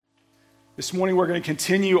This morning we're going to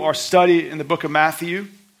continue our study in the book of Matthew.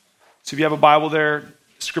 So if you have a Bible there,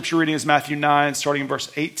 scripture reading is Matthew 9, starting in verse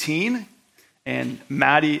 18. And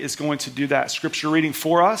Maddie is going to do that scripture reading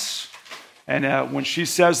for us. And when she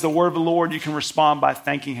says the word of the Lord, you can respond by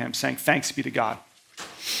thanking him, saying, "Thanks be to God."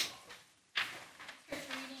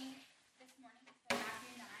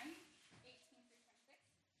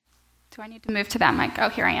 Do I need to move to that mic? Oh,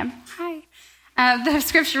 here I am. Hi. The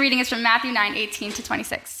scripture reading is from Matthew 9, 18 to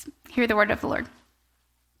 26. Hear the word of the Lord.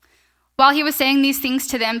 While he was saying these things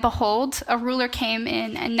to them, behold, a ruler came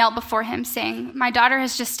in and knelt before him, saying, "My daughter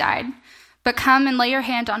has just died, but come and lay your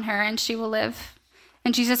hand on her, and she will live."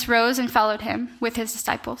 And Jesus rose and followed him with his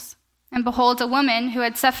disciples. And behold, a woman who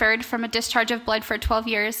had suffered from a discharge of blood for 12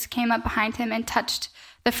 years came up behind him and touched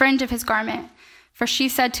the fringe of his garment. For she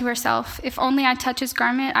said to herself, "If only I touch his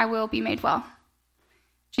garment, I will be made well."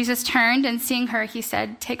 Jesus turned, and seeing her, he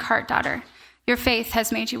said, "Take heart, daughter. Your faith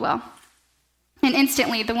has made you well." And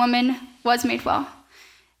instantly the woman was made well.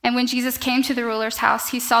 And when Jesus came to the ruler's house,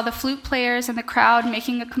 he saw the flute players and the crowd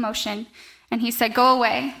making a commotion. And he said, "Go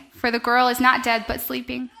away, for the girl is not dead but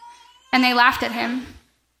sleeping." And they laughed at him.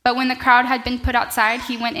 But when the crowd had been put outside,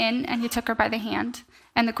 he went in and he took her by the hand,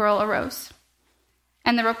 and the girl arose.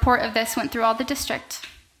 And the report of this went through all the district.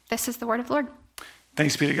 This is the word of the Lord.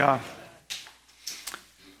 Thanks be to God.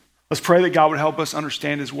 Let's pray that God would help us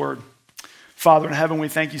understand his word. Father in heaven, we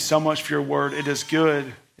thank you so much for your word. It is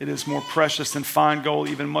good. It is more precious than fine gold,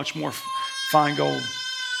 even much more fine gold.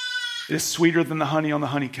 It is sweeter than the honey on the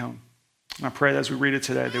honeycomb. And I pray that as we read it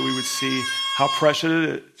today, that we would see how precious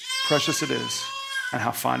it is and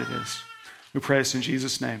how fine it is. We pray this in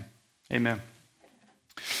Jesus' name. Amen.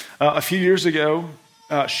 A few years ago,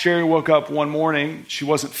 Sherry woke up one morning. She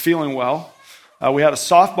wasn't feeling well. We had a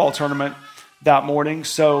softball tournament that morning,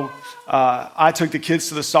 so I took the kids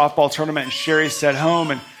to the softball tournament, and Sherry stayed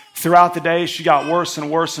home. And throughout the day, she got worse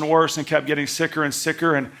and worse and worse and kept getting sicker and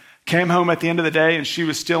sicker, and came home at the end of the day, and she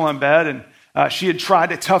was still in bed. And she had tried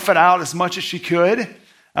to tough it out as much as she could,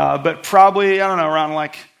 but probably, around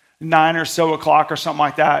like 9 or so o'clock or something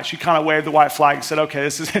like that, she kind of waved the white flag and said, "Okay,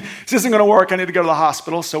 this isn't going to work. I need to go to the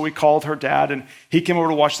hospital." So we called her dad, and he came over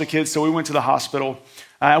to watch the kids. So we went to the hospital,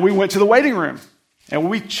 and we went to the waiting room, and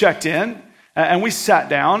we checked in. And we sat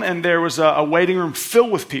down, and there was a waiting room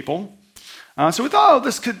filled with people. So we thought,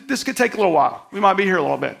 this could take a little while. We might be here a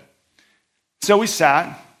little bit. So we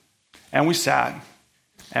sat, and we sat,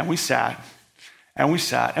 and we sat, and we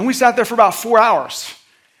sat. And we sat there for about 4 hours.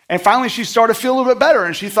 And finally, she started to feel a little bit better.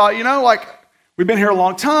 And she thought, we've been here a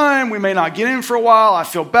long time. We may not get in for a while. I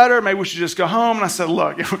feel better. Maybe we should just go home. And I said,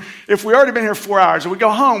 "Look, if we already been here 4 hours, and we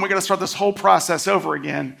go home, we got to start this whole process over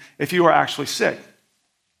again if you are actually sick."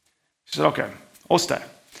 She said, "Okay, we'll stay."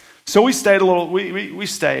 So we stayed a little, we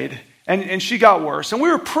stayed, and she got worse. And we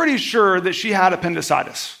were pretty sure that she had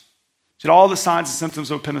appendicitis. She had all the signs and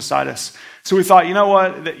symptoms of appendicitis. So we thought,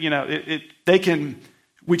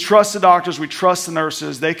 we trust the doctors, we trust the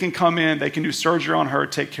nurses, they can come in, they can do surgery on her,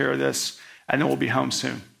 take care of this, and then we'll be home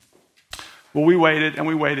soon. Well, we waited, and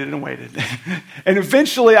we waited, and waited. And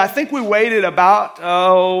eventually, I think we waited about,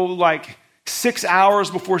 6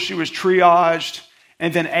 hours before she was triaged,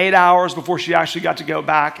 and then 8 hours before she actually got to go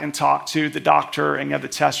back and talk to the doctor and get the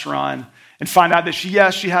test run and find out that she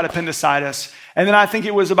had appendicitis. And then I think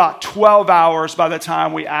it was about 12 hours by the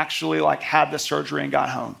time we actually had the surgery and got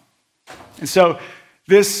home. And so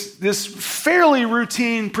this fairly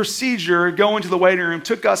routine procedure going to the waiting room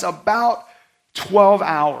took us about 12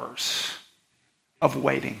 hours of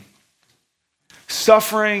waiting,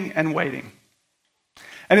 suffering and waiting.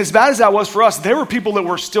 And as bad as that was for us, there were people that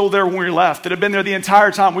were still there when we left that had been there the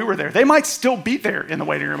entire time we were there. They might still be there in the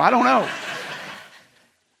waiting room. I don't know.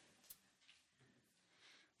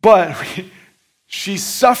 But she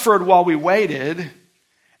suffered while we waited,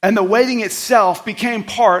 and the waiting itself became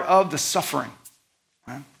part of the suffering.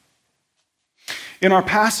 Right? In our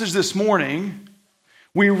passage this morning,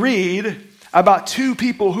 we read about two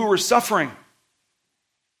people who were suffering.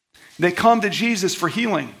 They come to Jesus for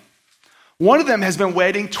healing. One of them has been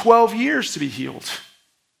waiting 12 years to be healed.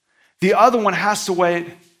 The other one has to wait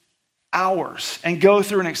hours and go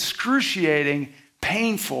through an excruciating,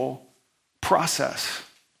 painful process.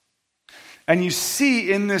 And you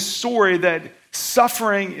see in this story that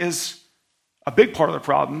suffering is a big part of the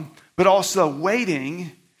problem, but also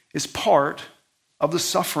waiting is part of the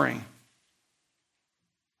suffering.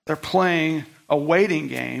 They're playing a waiting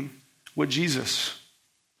game with Jesus.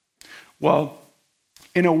 Well,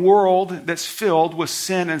 in a world that's filled with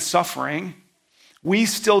sin and suffering, we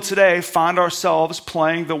still today find ourselves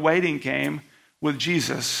playing the waiting game with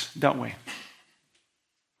Jesus, don't we?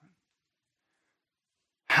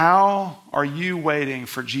 How are you waiting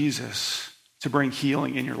for Jesus to bring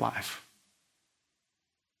healing in your life?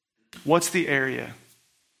 What's the area?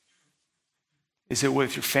 Is it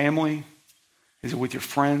with your family? Is it with your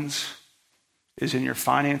friends? Is it in your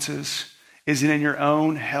finances? Is it in your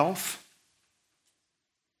own health?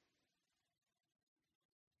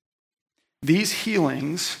 These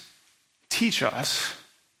healings teach us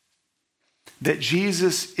that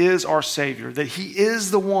Jesus is our Savior, that he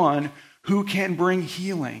is the one who can bring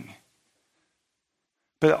healing.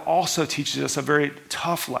 But it also teaches us a very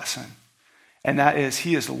tough lesson, and that is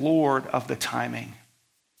he is Lord of the timing.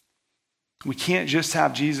 We can't just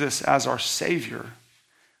have Jesus as our Savior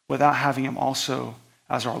without having him also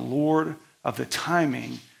as our Lord of the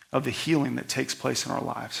timing of the healing that takes place in our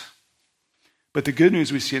lives. But the good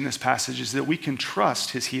news we see in this passage is that we can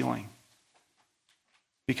trust his healing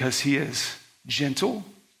because he is gentle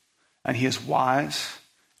and he is wise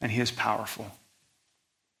and he is powerful.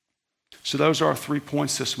 So those are our 3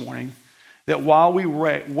 points this morning. That while we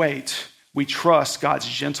wait, we trust God's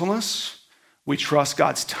gentleness, we trust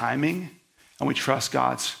God's timing, and we trust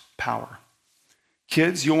God's power.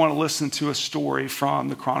 Kids, you'll want to listen to a story from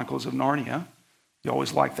the Chronicles of Narnia. You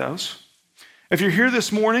always like those. If you're here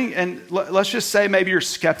this morning and let's just say maybe you're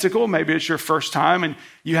skeptical, maybe it's your first time and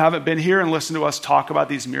you haven't been here and listened to us talk about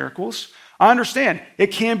these miracles, I understand it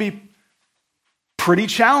can be pretty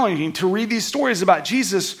challenging to read these stories about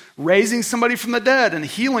Jesus raising somebody from the dead and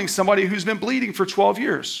healing somebody who's been bleeding for 12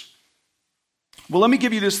 years. Well, let me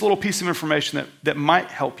give you this little piece of information that might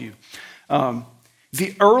help you.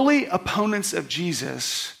 The early opponents of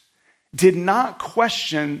Jesus did not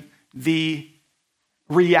question the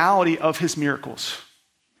reality of his miracles.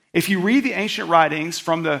 If you read the ancient writings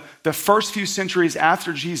from the first few centuries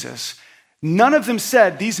after Jesus, none of them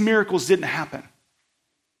said these miracles didn't happen.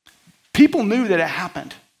 People knew that it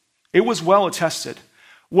happened. It was well attested.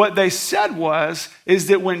 What they said is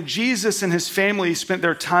that when Jesus and his family spent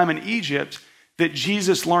their time in Egypt, that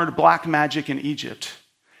Jesus learned black magic in Egypt.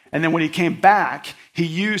 And then when he came back, he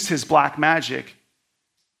used his black magic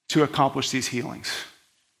to accomplish these healings.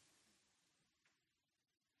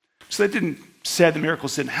 So they didn't say the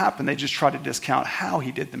miracles didn't happen. They just tried to discount how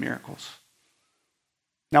he did the miracles.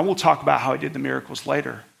 Now we'll talk about how he did the miracles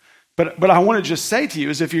later. But I want to just say to you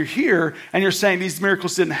is if you're here and you're saying these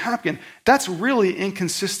miracles didn't happen, that's really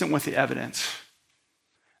inconsistent with the evidence.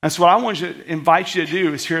 And so what I want to invite you to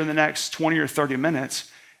do is here in the next 20 or 30 minutes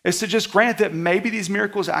is to just grant that maybe these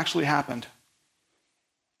miracles actually happened.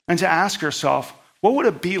 And to ask yourself, what would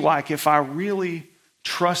it be like if I really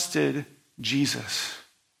trusted Jesus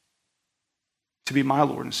to be my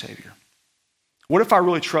Lord and Savior? What if I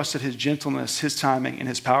really trusted his gentleness, his timing, and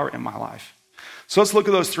his power in my life? So let's look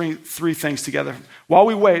at those three things together. While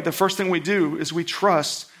we wait, the first thing we do is we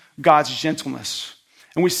trust God's gentleness.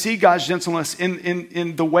 And we see God's gentleness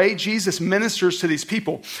in the way Jesus ministers to these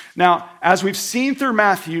people. Now, as we've seen through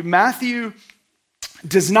Matthew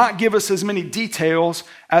does not give us as many details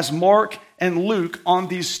as Mark and Luke on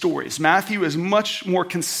these stories. Matthew is much more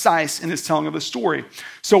concise in his telling of the story.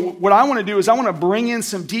 So what I want to do is I want to bring in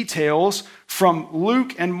some details from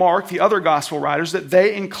Luke and Mark, the other gospel writers, that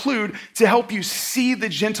they include to help you see the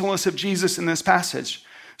gentleness of Jesus in this passage.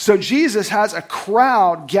 So Jesus has a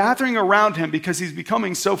crowd gathering around him because he's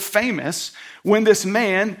becoming so famous when this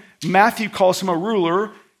man, Matthew calls him a ruler,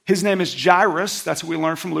 his name is Jairus. That's what we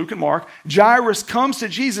learned from Luke and Mark. Jairus comes to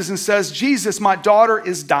Jesus and says, Jesus, my daughter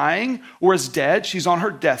is dying or is dead. She's on her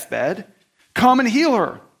deathbed. Come and heal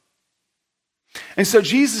her. And so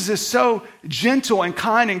Jesus is so gentle and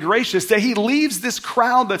kind and gracious that he leaves this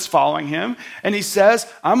crowd that's following him and he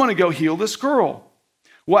says, I'm going to go heal this girl.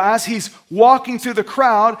 Well, as he's walking through the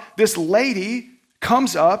crowd, this lady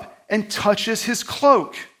comes up and touches his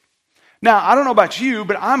cloak. Now, I don't know about you,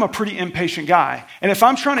 but I'm a pretty impatient guy. And if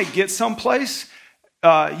I'm trying to get someplace,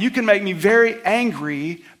 you can make me very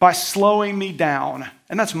angry by slowing me down.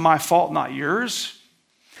 And that's my fault, not yours.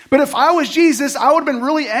 But if I was Jesus, I would have been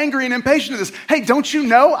really angry and impatient at this. Hey, don't you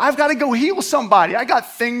know? I've got to go heal somebody. I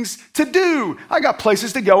got things to do. I got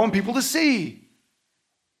places to go and people to see.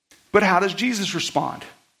 But how does Jesus respond?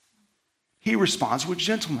 He responds with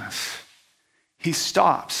gentleness. He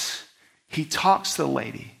stops. He talks to the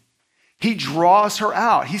lady. He draws her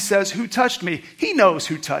out. He says, who touched me? He knows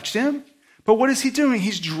who touched him. But what is he doing?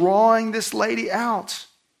 He's drawing this lady out.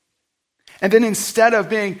 And then instead of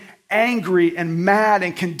being angry and mad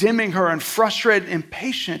and condemning her and frustrated and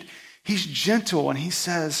impatient, he's gentle and he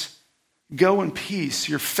says, go in peace.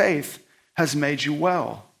 Your faith has made you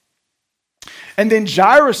well. And then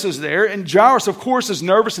Jairus is there, and Jairus, of course, is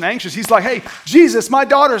nervous and anxious. He's like, hey, Jesus, my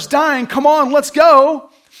daughter's dying. Come on, let's go.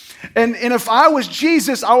 And if I was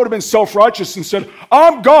Jesus, I would have been self-righteous and said,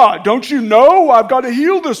 I'm God. Don't you know I've got to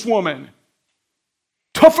heal this woman?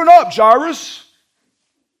 Toughen up, Jairus.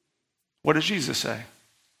 What does Jesus say?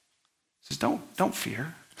 He says, don't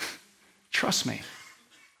fear. Trust me.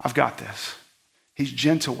 I've got this. He's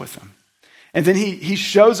gentle with them. And then he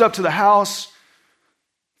shows up to the house.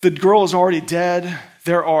 The girl is already dead.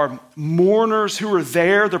 There are mourners who are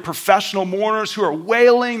there. They're professional mourners who are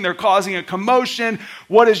wailing. They're causing a commotion.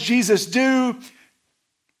 What does Jesus do?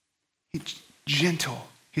 He's gentle.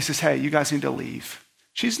 He says, hey, you guys need to leave.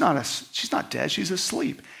 She's not dead. She's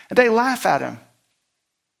asleep. And they laugh at him.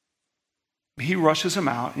 He rushes them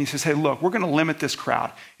out and he says, hey, look, we're going to limit this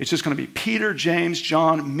crowd. It's just going to be Peter, James,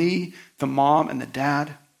 John, me, the mom, and the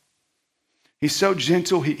dad. He's so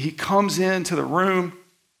gentle. He comes into the room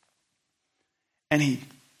and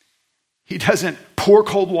he doesn't pour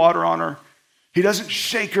cold water on her. He doesn't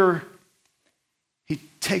shake her. He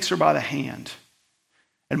takes her by the hand.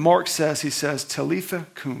 And Mark says, he says, Talitha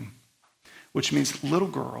cum, which means little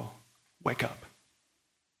girl, wake up.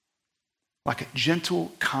 Like a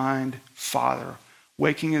gentle, kind father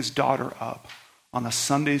waking his daughter up on a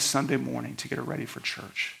Sunday morning to get her ready for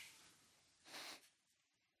church.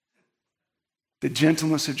 The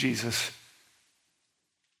gentleness of Jesus.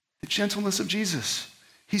 The gentleness of Jesus.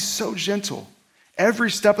 He's so gentle. Every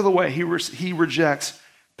step of the way, he rejects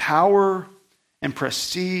power and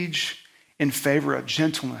prestige in favor of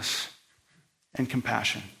gentleness and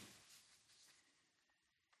compassion.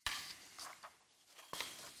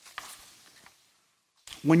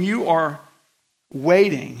 When you are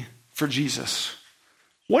waiting for Jesus,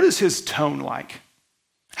 what is his tone like?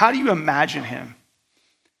 How do you imagine him?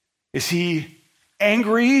 Is he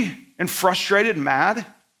angry and frustrated and mad?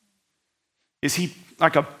 Is he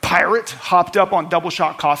like a pirate hopped up on double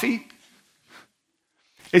shot coffee?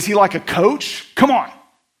 Is he like a coach? Come on,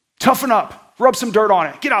 toughen up, rub some dirt on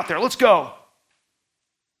it, get out there, let's go.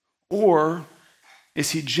 Or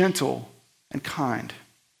is he gentle and kind?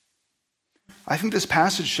 I think this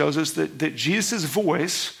passage shows us that Jesus'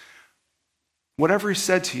 voice, whatever he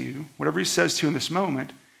said to you, whatever he says to you in this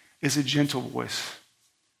moment, is a gentle voice.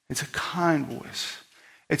 It's a kind voice.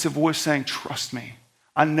 It's a voice saying, trust me.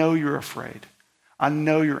 I know you're afraid. I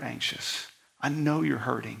know you're anxious. I know you're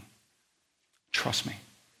hurting. Trust me.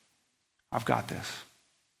 I've got this.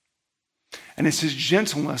 And it's his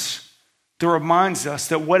gentleness that reminds us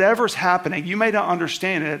that whatever's happening, you may not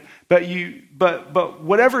understand it, but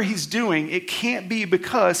whatever he's doing, it can't be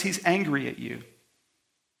because he's angry at you.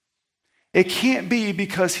 It can't be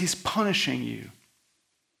because he's punishing you.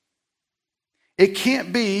 It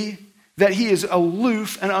can't be that he is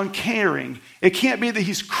aloof and uncaring. It can't be that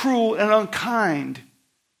he's cruel and unkind.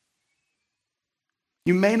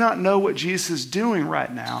 You may not know what Jesus is doing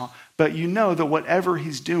right now, but you know that whatever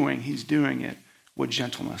he's doing it with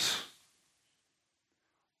gentleness.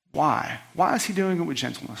 Why? Why is he doing it with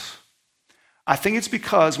gentleness? I think it's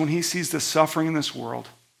because when he sees the suffering in this world,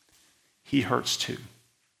 he hurts too.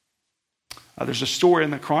 There's a story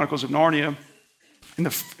in the Chronicles of Narnia, in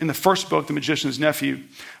the first book, The Magician's Nephew,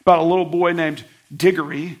 about a little boy named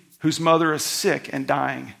Diggory, whose mother is sick and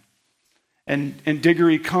dying. And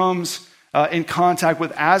Diggory comes in contact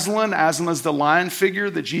with Aslan. Aslan is the lion figure,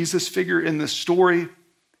 the Jesus figure in this story.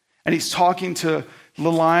 And he's talking to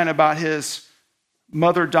the lion about his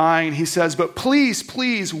mother dying. He says, but please,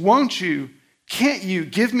 can't you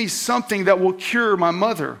give me something that will cure my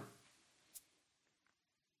mother?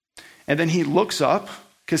 And then he looks up,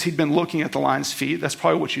 because he'd been looking at the lion's feet. That's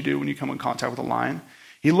probably what you do when you come in contact with a lion.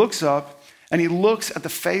 He looks up and he looks at the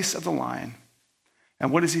face of the lion.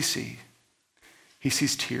 And what does he see? He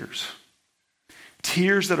sees tears.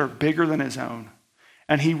 Tears that are bigger than his own.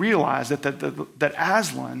 And he realized that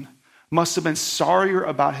Aslan must have been sorrier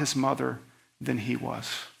about his mother than he was.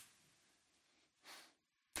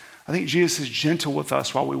 I think Jesus is gentle with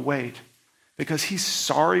us while we wait because he's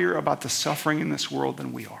sorrier about the suffering in this world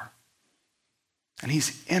than we are. And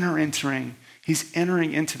he's entering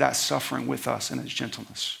into that suffering with us in his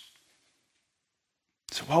gentleness.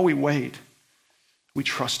 So while we wait, we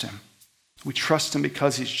trust him. We trust him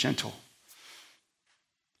because he's gentle.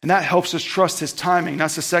 And that helps us trust his timing.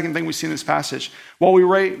 That's the second thing we see in this passage. While we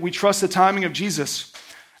wait, we trust the timing of Jesus.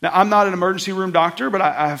 Now, I'm not an emergency room doctor, but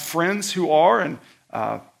I have friends who are, and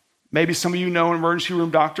maybe some of you know an emergency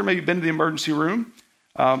room doctor, maybe you've been to the emergency room,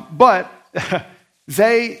 but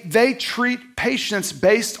they treat patients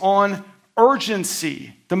based on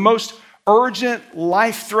urgency. The most urgent,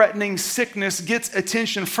 life-threatening sickness gets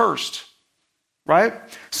attention first, right?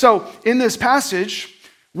 So in this passage,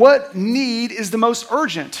 what need is the most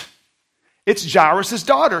urgent? it's Jairus'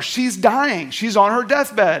 daughter. She's dying. She's on her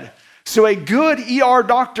deathbed. So a good ER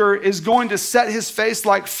doctor is going to set his face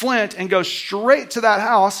like flint and go straight to that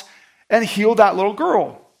house and heal that little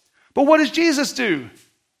girl. But what does Jesus do?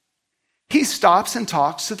 He stops and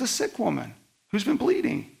talks to the sick woman who's been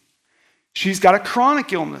bleeding. She's got a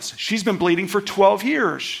chronic illness. She's been bleeding for 12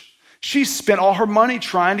 years. She's spent all her money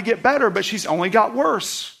trying to get better, but she's only got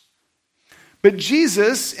worse. But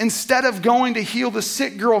Jesus, instead of going to heal the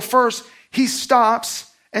sick girl first, he stops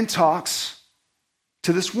and talks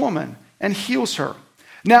to this woman and heals her.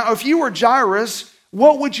 Now, if you were Jairus,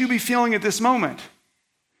 what would you be feeling at this moment?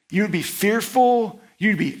 You'd be fearful.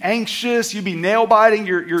 You'd be anxious. You'd be nail biting.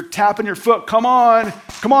 You're tapping your foot. Come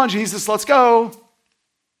on, Jesus, let's go.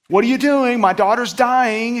 What are you doing? My daughter's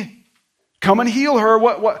dying. Come and heal her.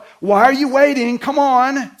 Why are you waiting? Come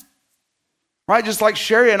on. Right? Just like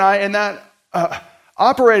Sherry and I in that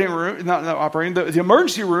operating room, the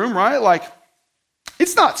emergency room, right? Like,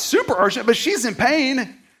 it's not super urgent, but she's in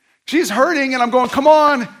pain. She's hurting, and I'm going, come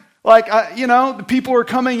on. Like, the people are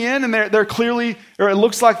coming in, and they're clearly, or it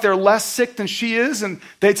looks like they're less sick than she is, and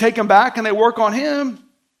they take him back, and they work on him.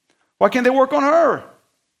 Why can't they work on her?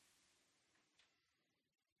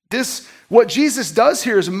 What Jesus does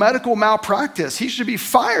here is medical malpractice. He should be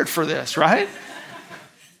fired for this, right?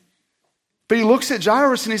 But he looks at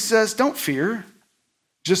Jairus and he says, don't fear,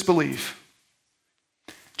 just believe.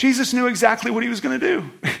 Jesus knew exactly what he was going to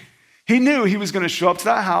do. He knew he was going to show up to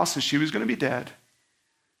that house and she was going to be dead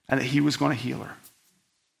and that he was going to heal her.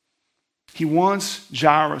 He wants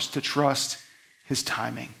Jairus to trust his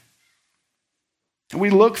timing. And we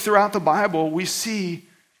look throughout the Bible, we see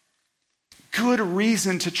good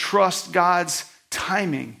reason to trust God's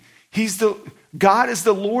timing. God is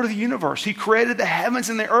the Lord of the universe. He created the heavens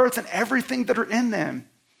and the earth and everything that are in them.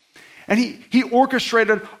 And he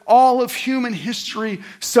orchestrated all of human history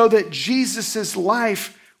so that Jesus'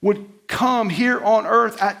 life would come here on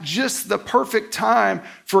earth at just the perfect time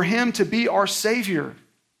for him to be our Savior.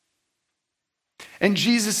 And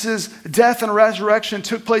Jesus' death and resurrection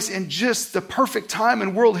took place in just the perfect time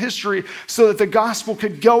in world history so that the gospel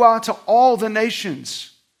could go out to all the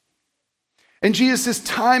nations. And Jesus'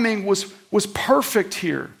 timing was perfect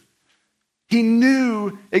here. He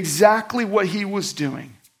knew exactly what he was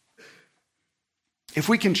doing. If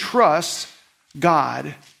we can trust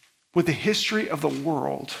God with the history of the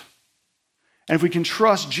world, and if we can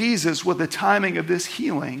trust Jesus with the timing of this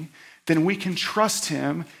healing, then we can trust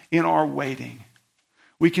him in our waiting.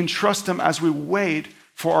 We can trust him as we wait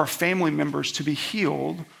for our family members to be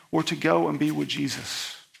healed or to go and be with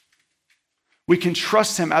Jesus. We can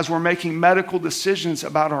trust him as we're making medical decisions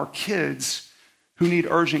about our kids who need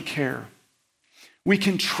urgent care. We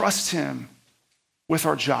can trust him with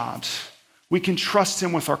our jobs. We can trust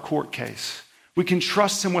him with our court case. We can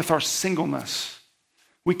trust him with our singleness.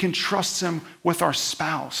 We can trust him with our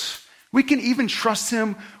spouse. We can even trust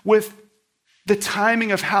him with the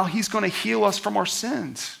timing of how he's going to heal us from our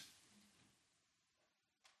sins.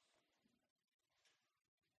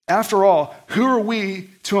 After all, who are we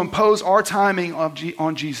to impose our timing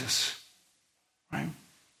on Jesus? Right?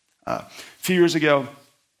 A few years ago,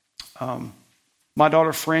 my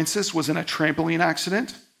daughter Frances was in a trampoline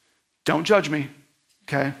accident. Don't judge me,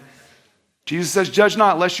 okay? Jesus says, judge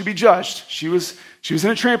not, lest you be judged. She was in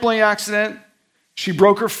a trampoline accident. She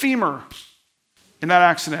broke her femur in that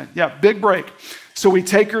accident. Yeah, big break. So we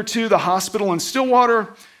take her to the hospital in Stillwater.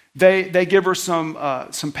 They give her some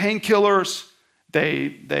painkillers.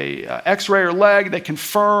 They x-ray her leg. They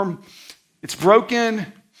confirm it's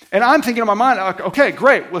broken. And I'm thinking in my mind, okay,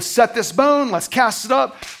 great. Let's set this bone. Let's cast it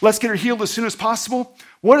up. Let's get her healed as soon as possible.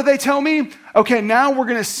 What do they tell me? Okay, now we're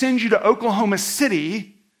going to send you to Oklahoma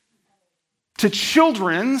City to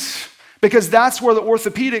Children's, because that's where the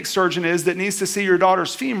orthopedic surgeon is that needs to see your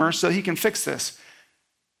daughter's femur so he can fix this.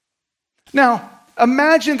 Now,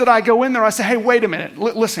 imagine that I go in there, I say, hey, wait a minute.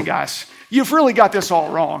 Listen, guys, you've really got this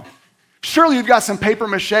all wrong. Surely you've got some paper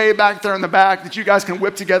mache back there in the back that you guys can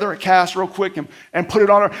whip together a cast real quick and put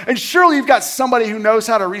it on her. And surely you've got somebody who knows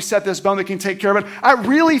how to reset this bone that can take care of it. I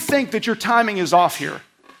really think that your timing is off here.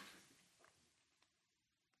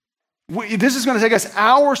 This is going to take us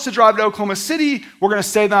hours to drive to Oklahoma City. We're going to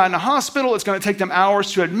stay there in the hospital. It's going to take them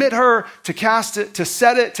hours to admit her, to cast it, to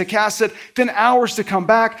set it, to cast it, then hours to come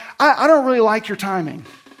back. I don't really like your timing.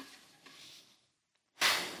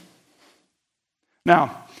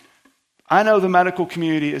 Now, I know the medical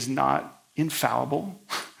community is not infallible,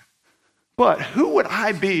 but who would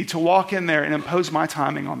I be to walk in there and impose my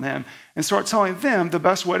timing on them and start telling them the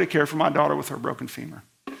best way to care for my daughter with her broken femur?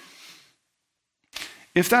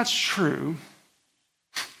 If that's true,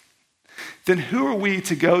 then who are we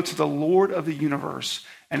to go to the Lord of the universe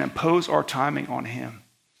and impose our timing on him?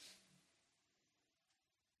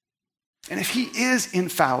 And if he is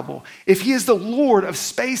infallible, if he is the Lord of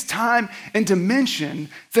space, time, and dimension,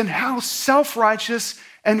 then how self-righteous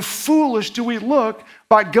and foolish do we look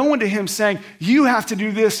by going to him saying, you have to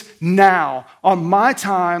do this now, on my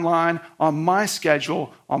timeline, on my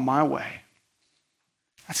schedule, on my way.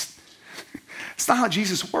 That's not how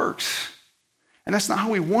Jesus works. And that's not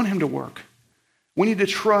how we want him to work. We need to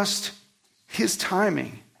trust his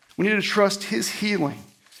timing. We need to trust his healing.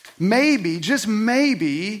 Maybe, just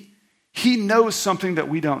maybe, he knows something that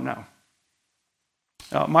we don't know.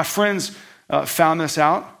 My friends found this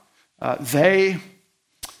out. They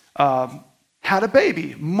had a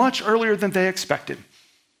baby much earlier than they expected.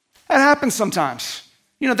 That happens sometimes.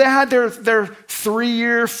 You know, they had their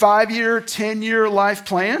 3-year, 5-year, 10-year life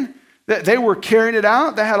plan. They were carrying it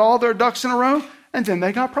out. They had all their ducks in a row, and then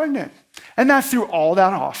they got pregnant. And that threw all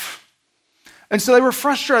that off. And so they were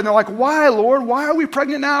frustrated. They're like, why, Lord? Why are we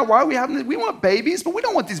pregnant now? Why are we having, we want babies, but we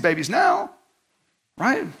don't want these babies now,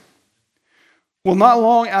 right? Well, not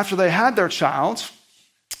long after they had their child,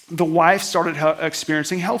 the wife started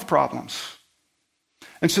experiencing health problems.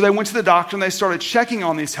 And so they went to the doctor and they started checking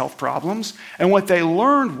on these health problems. And what they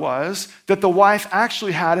learned was that the wife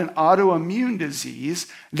actually had an autoimmune disease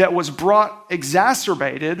that was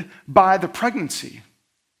exacerbated by the pregnancy.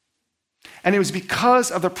 And it was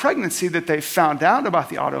because of the pregnancy that they found out about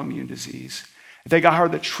the autoimmune disease. They got her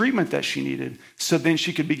the treatment that she needed so then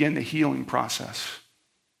she could begin the healing process.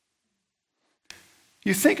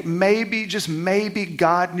 You think maybe, just maybe,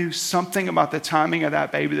 God knew something about the timing of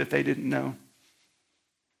that baby that they didn't know?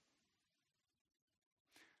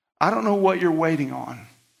 I don't know what you're waiting on,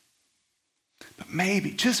 but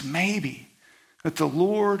maybe, just maybe, that the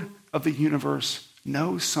Lord of the universe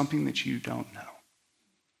knows something that you don't know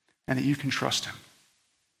and that you can trust him.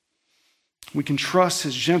 We can trust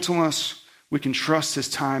his gentleness, we can trust his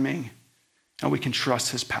timing, and we can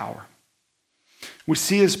trust his power. We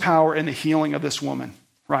see his power in the healing of this woman,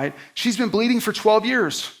 right? She's been bleeding for 12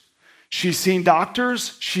 years. She's seen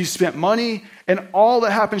doctors, she's spent money, and all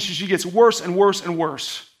that happens is she gets worse and worse and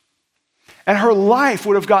worse. And her life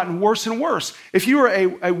would have gotten worse and worse. If you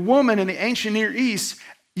were a woman in the ancient Near East,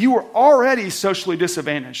 you were already socially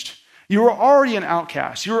disadvantaged. You were already an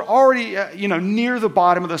outcast. You were already near the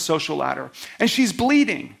bottom of the social ladder. And she's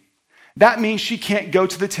bleeding. That means she can't go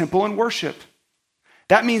to the temple and worship.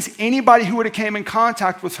 That means anybody who would have came in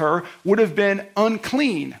contact with her would have been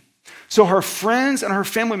unclean. So her friends and her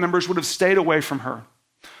family members would have stayed away from her.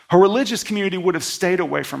 Her religious community would have stayed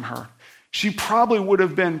away from her. She probably would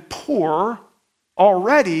have been poor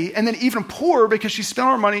already, and then even poorer because she spent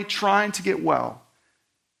her money trying to get well.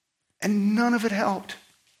 And none of it helped.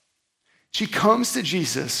 She comes to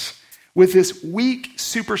Jesus with this weak,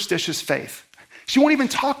 superstitious faith. She won't even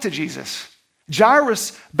talk to Jesus.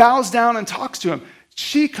 Jairus bows down and talks to him.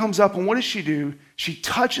 She comes up, and what does she do? She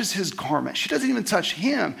touches his garment. She doesn't even touch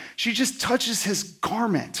him. She just touches his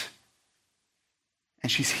garment. And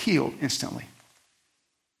she's healed instantly.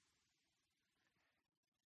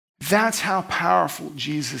 That's how powerful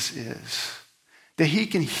Jesus is. That he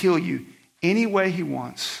can heal you any way he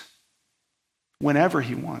wants, whenever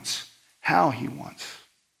he wants, how he wants.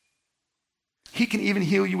 He can even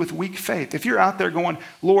heal you with weak faith. If you're out there going,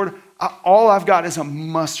 Lord, all I've got is a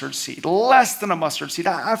mustard seed, less than a mustard seed.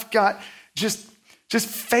 I've got just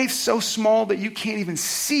faith so small that you can't even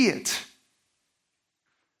see it.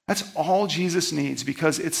 That's all Jesus needs,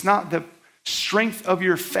 because it's not the strength of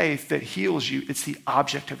your faith that heals you, it's the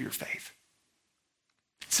object of your faith.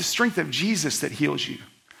 It's the strength of Jesus that heals you,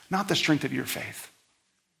 not the strength of your faith.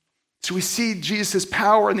 So we see Jesus'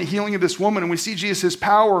 power in the healing of this woman, and we see Jesus'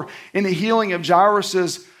 power in the healing of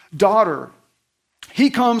Jairus' daughter. He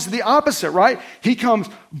comes the opposite, right? He comes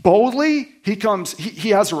boldly, he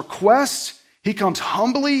has a request, he comes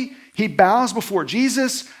humbly, he bows before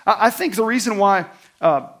Jesus. I think the reason why,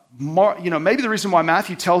 maybe the reason why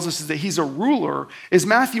Matthew tells us is that he's a ruler, is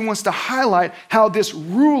Matthew wants to highlight how this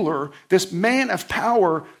ruler, this man of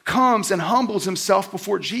power, comes and humbles himself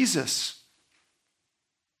before Jesus.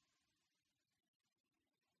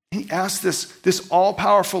 He asks this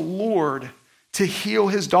all-powerful Lord to heal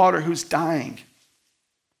his daughter who's dying.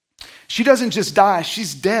 She doesn't just die,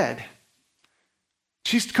 she's dead.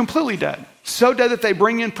 She's completely dead. So dead that they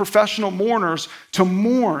bring in professional mourners to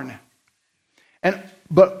mourn.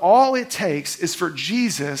 But all it takes is for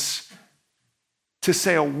Jesus to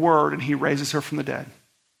say a word and he raises her from the dead.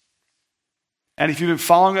 And if you've been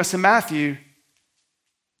following us in Matthew,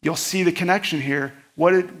 you'll see the connection here.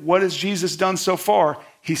 What has Jesus done so far?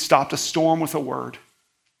 He stopped a storm with a word.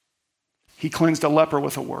 He cleansed a leper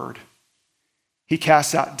with a word. He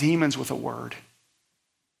casts out demons with a word.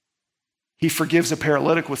 He forgives a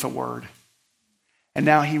paralytic with a word. And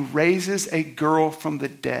now he raises a girl from the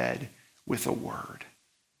dead with a word.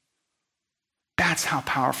 That's how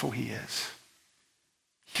powerful he is.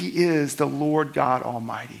 He is the Lord God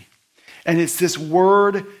Almighty. And it's this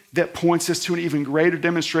word that points us to an even greater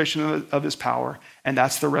demonstration of his power, and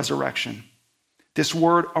that's the resurrection. This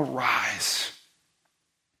word, arise,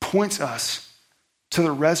 points us to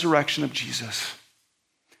the resurrection of Jesus.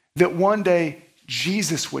 That one day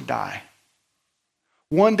Jesus would die.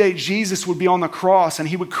 One day Jesus would be on the cross and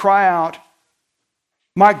he would cry out,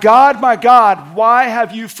 my God, why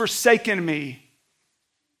have you forsaken me?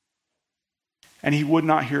 And he would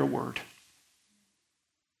not hear a word.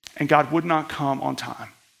 And God would not come on time.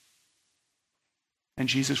 And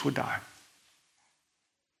Jesus would die.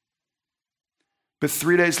 But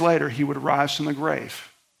 3 days later, he would rise from the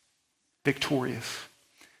grave, victorious,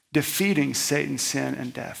 defeating Satan, sin,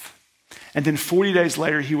 and death. And then 40 days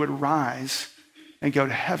later, he would rise and go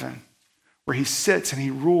to heaven, where he sits and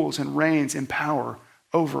he rules and reigns in power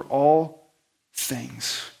over all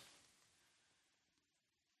things.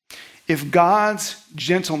 If God's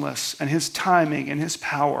gentleness and his timing and his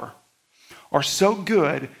power are so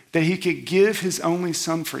good that he could give his only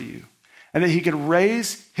son for you, and that he could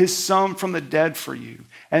raise his son from the dead for you,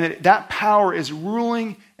 and that power is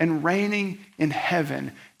ruling and reigning in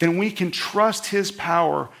heaven, then we can trust his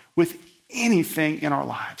power with anything in our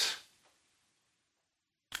lives.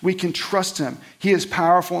 We can trust him. He is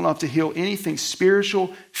powerful enough to heal anything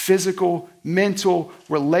spiritual, physical, mental,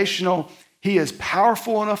 relational. He is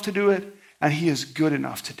powerful enough to do it, and he is good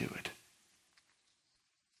enough to do it.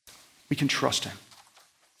 We can trust him.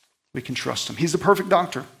 We can trust him. He's the perfect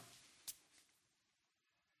doctor.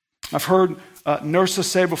 I've heard nurses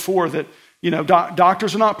say before that,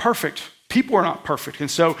 doctors are not perfect. People are not perfect. And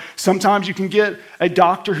so sometimes you can get a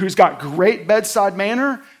doctor who's got great bedside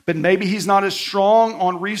manner, but maybe he's not as strong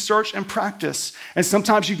on research and practice. And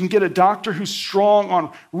sometimes you can get a doctor who's strong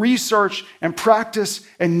on research and practice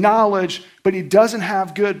and knowledge, but he doesn't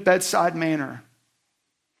have good bedside manner.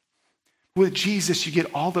 With Jesus, you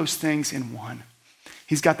get all those things in one.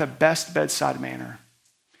 He's got the best bedside manner.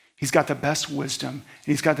 He's got the best wisdom. And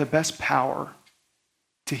he's got the best power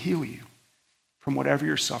to heal you from whatever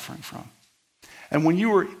you're suffering from. And when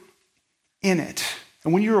you are in it,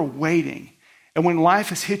 and when you're waiting, and when life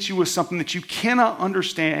has hit you with something that you cannot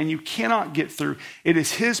understand and you cannot get through, it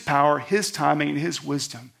is his power, his timing, and his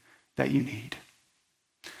wisdom that you need.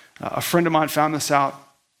 A friend of mine found this out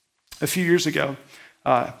a few years ago.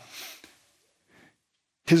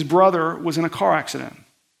 His brother was in a car accident,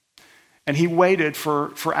 and he waited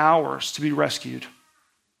for hours to be rescued.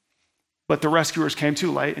 But the rescuers came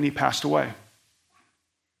too late, and he passed away.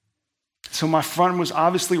 So my friend was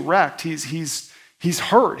obviously wrecked. He's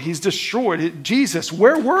hurt. He's destroyed. Jesus,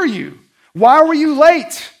 where were you? Why were you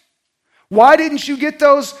late? Why didn't you get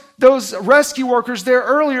those rescue workers there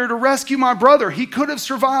earlier to rescue my brother? He could have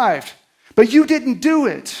survived, but you didn't do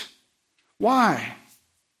it. Why?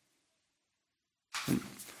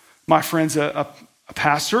 My friend's a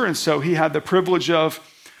pastor, and so he had the privilege of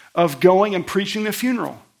going and preaching the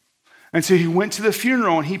funeral. And so he went to the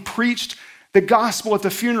funeral and he preached the gospel at the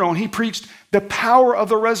funeral, and he preached the power of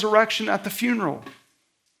the resurrection at the funeral.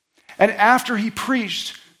 And after he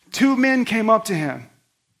preached, 2 men came up to him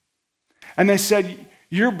and they said,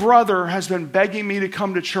 your brother has been begging me to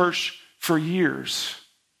come to church for years,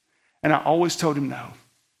 and I always told him no.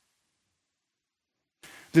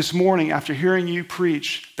 This morning, after hearing you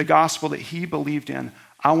preach the gospel that he believed in,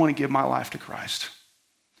 I want to give my life to Christ.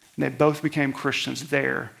 And they both became Christians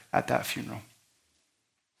there at that funeral.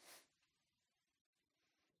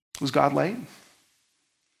 Was God late?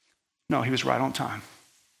 No, he was right on time.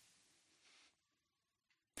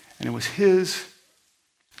 And it was his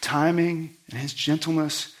timing and his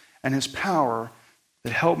gentleness and his power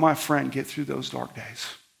that helped my friend get through those dark days.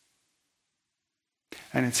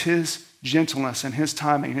 And it's his gentleness and his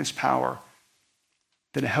timing and his power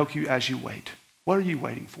that help you as you wait. What are you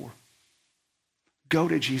waiting for? Go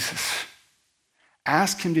to Jesus.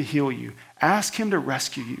 Ask him to heal you. Ask him to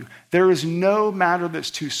rescue you. There is no matter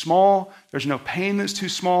that's too small. There's no pain that's too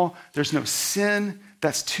small. There's no sin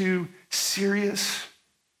that's too serious.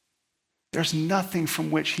 There's nothing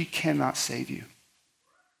from which he cannot save you.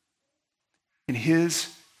 In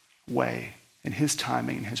his way, in his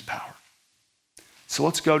timing, in his power. So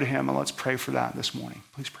let's go to him and let's pray for that this morning.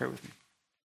 Please pray with me.